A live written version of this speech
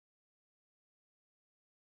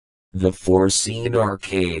The foreseen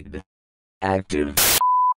arcade. Active.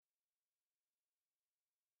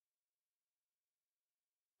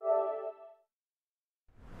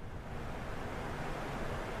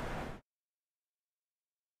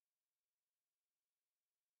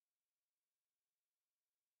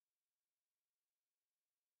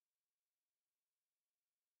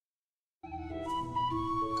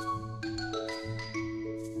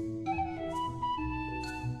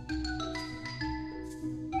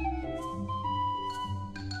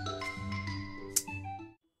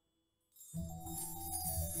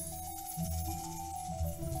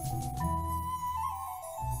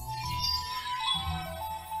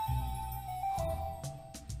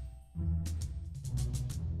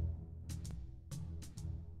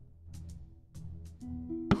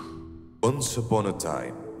 Once upon a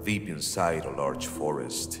time, deep inside a large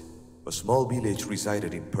forest, a small village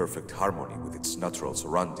resided in perfect harmony with its natural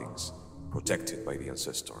surroundings, protected by the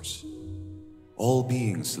ancestors. All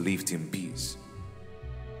beings lived in peace.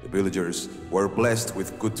 The villagers were blessed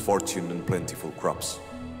with good fortune and plentiful crops.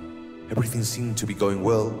 Everything seemed to be going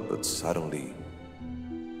well, but suddenly...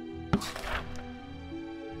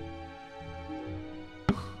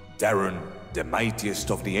 Darhûn, the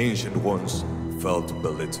mightiest of the Ancient Ones, felt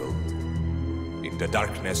belittled. In the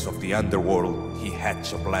darkness of the underworld, he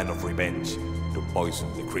hatched a plan of revenge to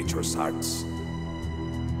poison the creature's hearts.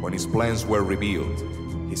 When his plans were revealed,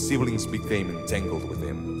 his siblings became entangled with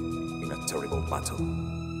him in a terrible battle.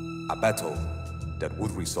 A battle that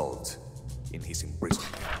would result in his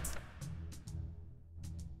imprisonment.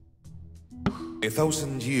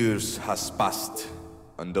 1,000 years has passed,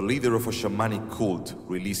 and the leader of a shamanic cult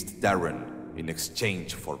released Darhûn in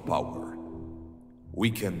exchange for power.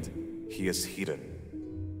 Weakened, he is hidden,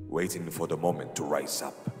 waiting for the moment to rise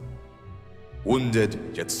up.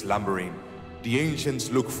 Wounded yet slumbering, the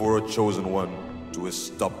ancients look for a chosen one to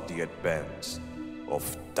stop the advance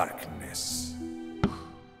of darkness.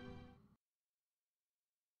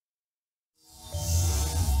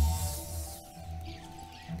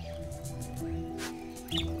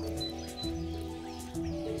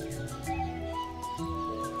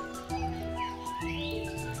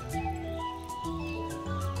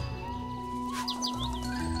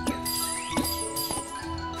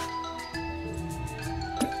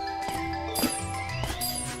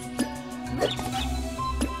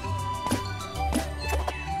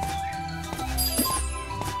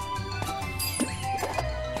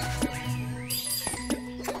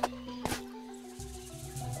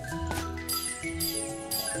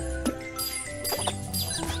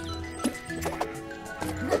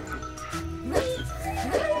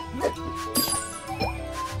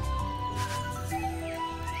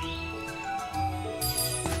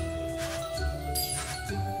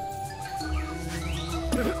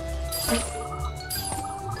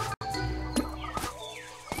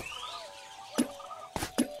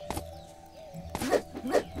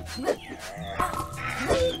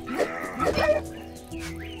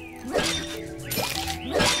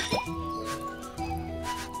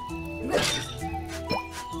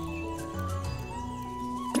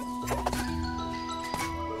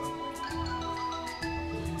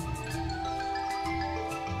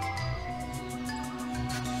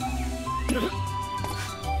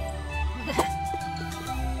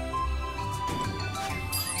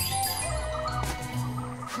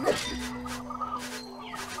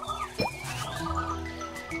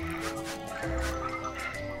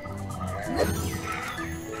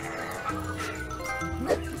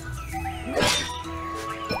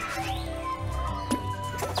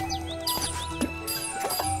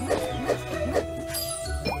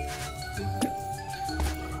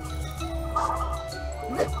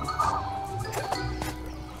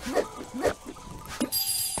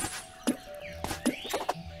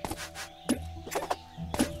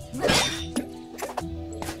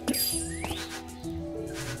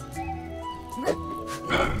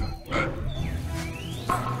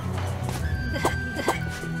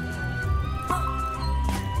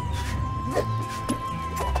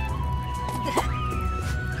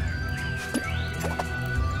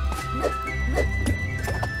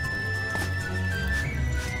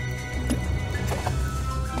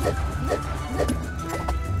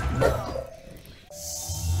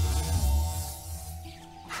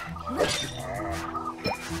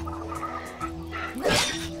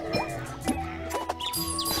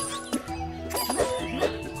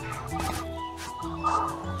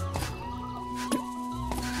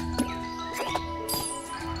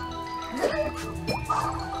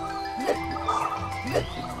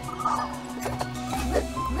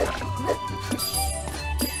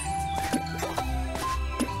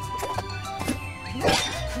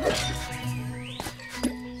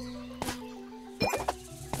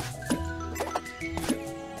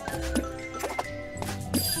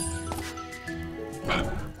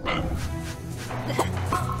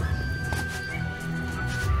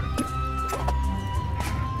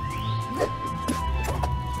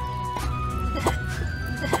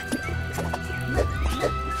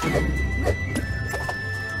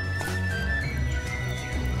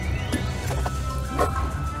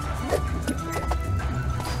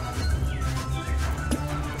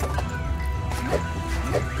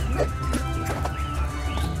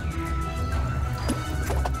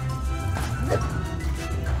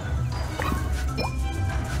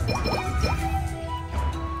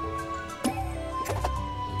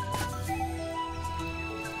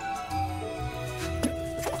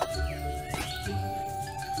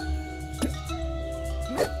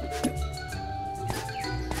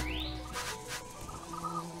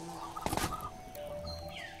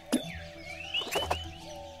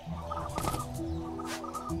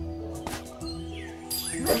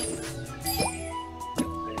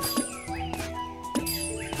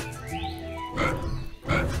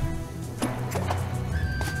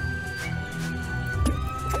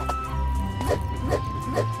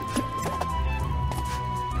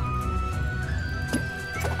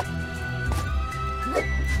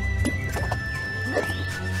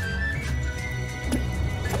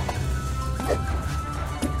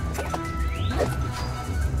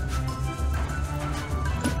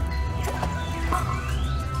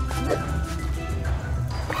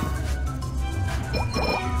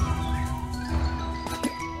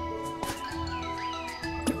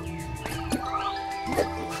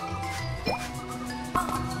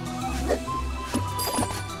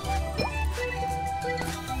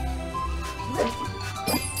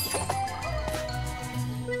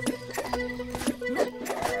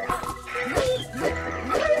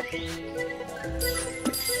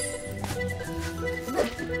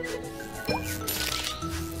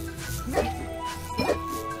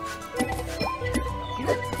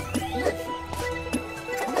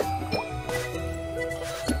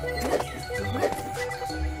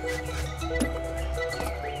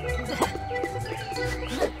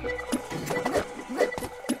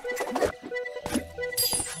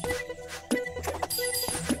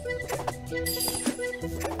 I'm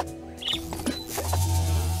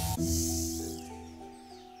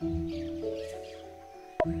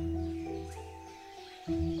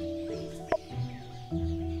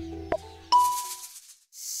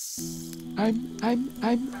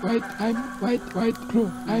white claw,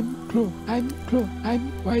 I'm claw, I'm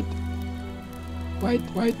white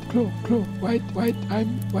claw, white, I'm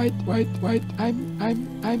white,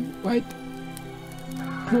 I'm white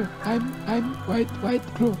claw, I'm white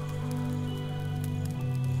claw.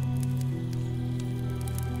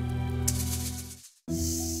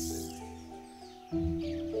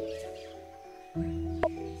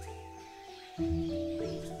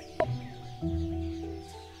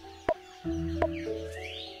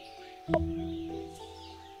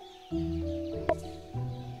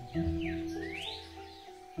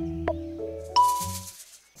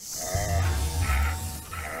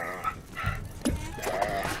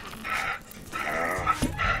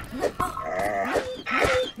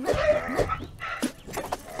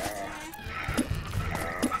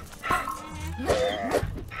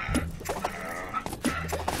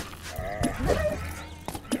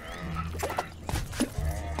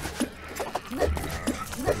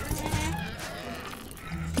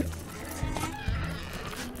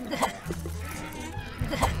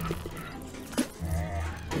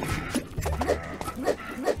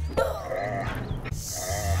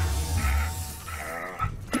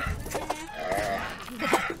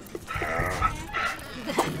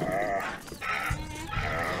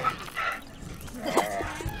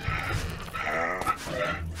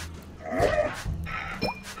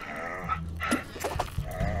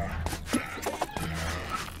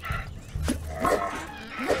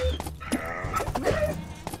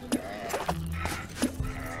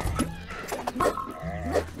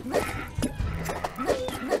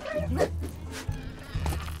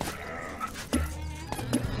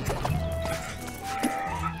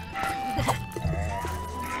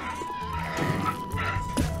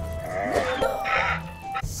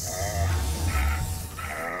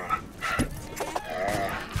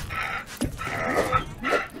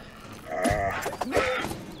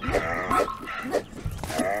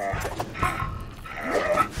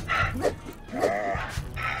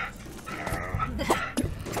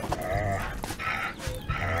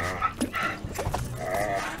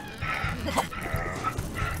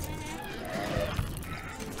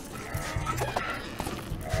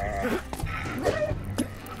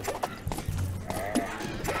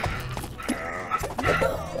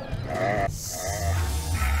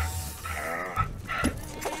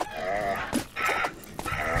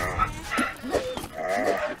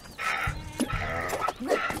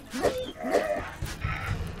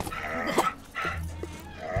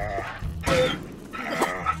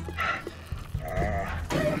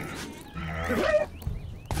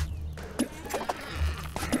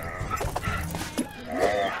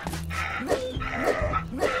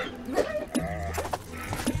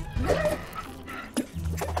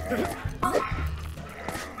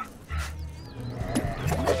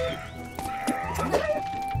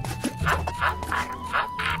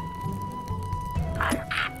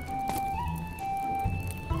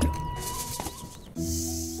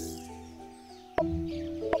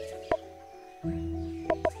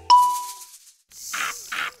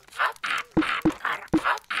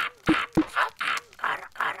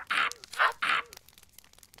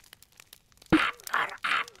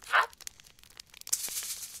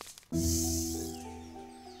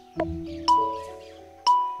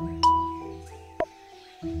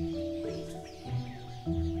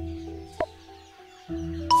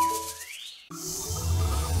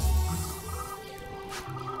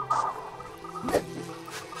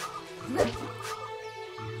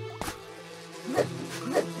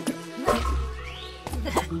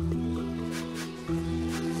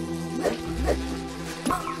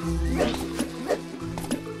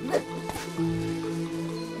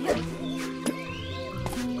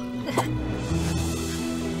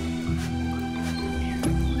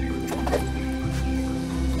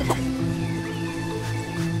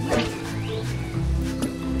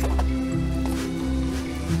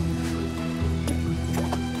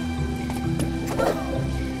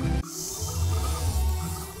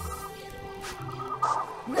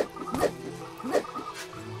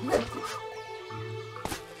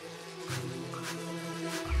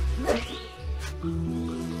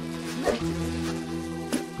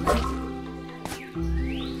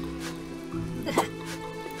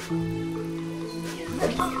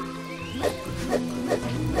 Oh.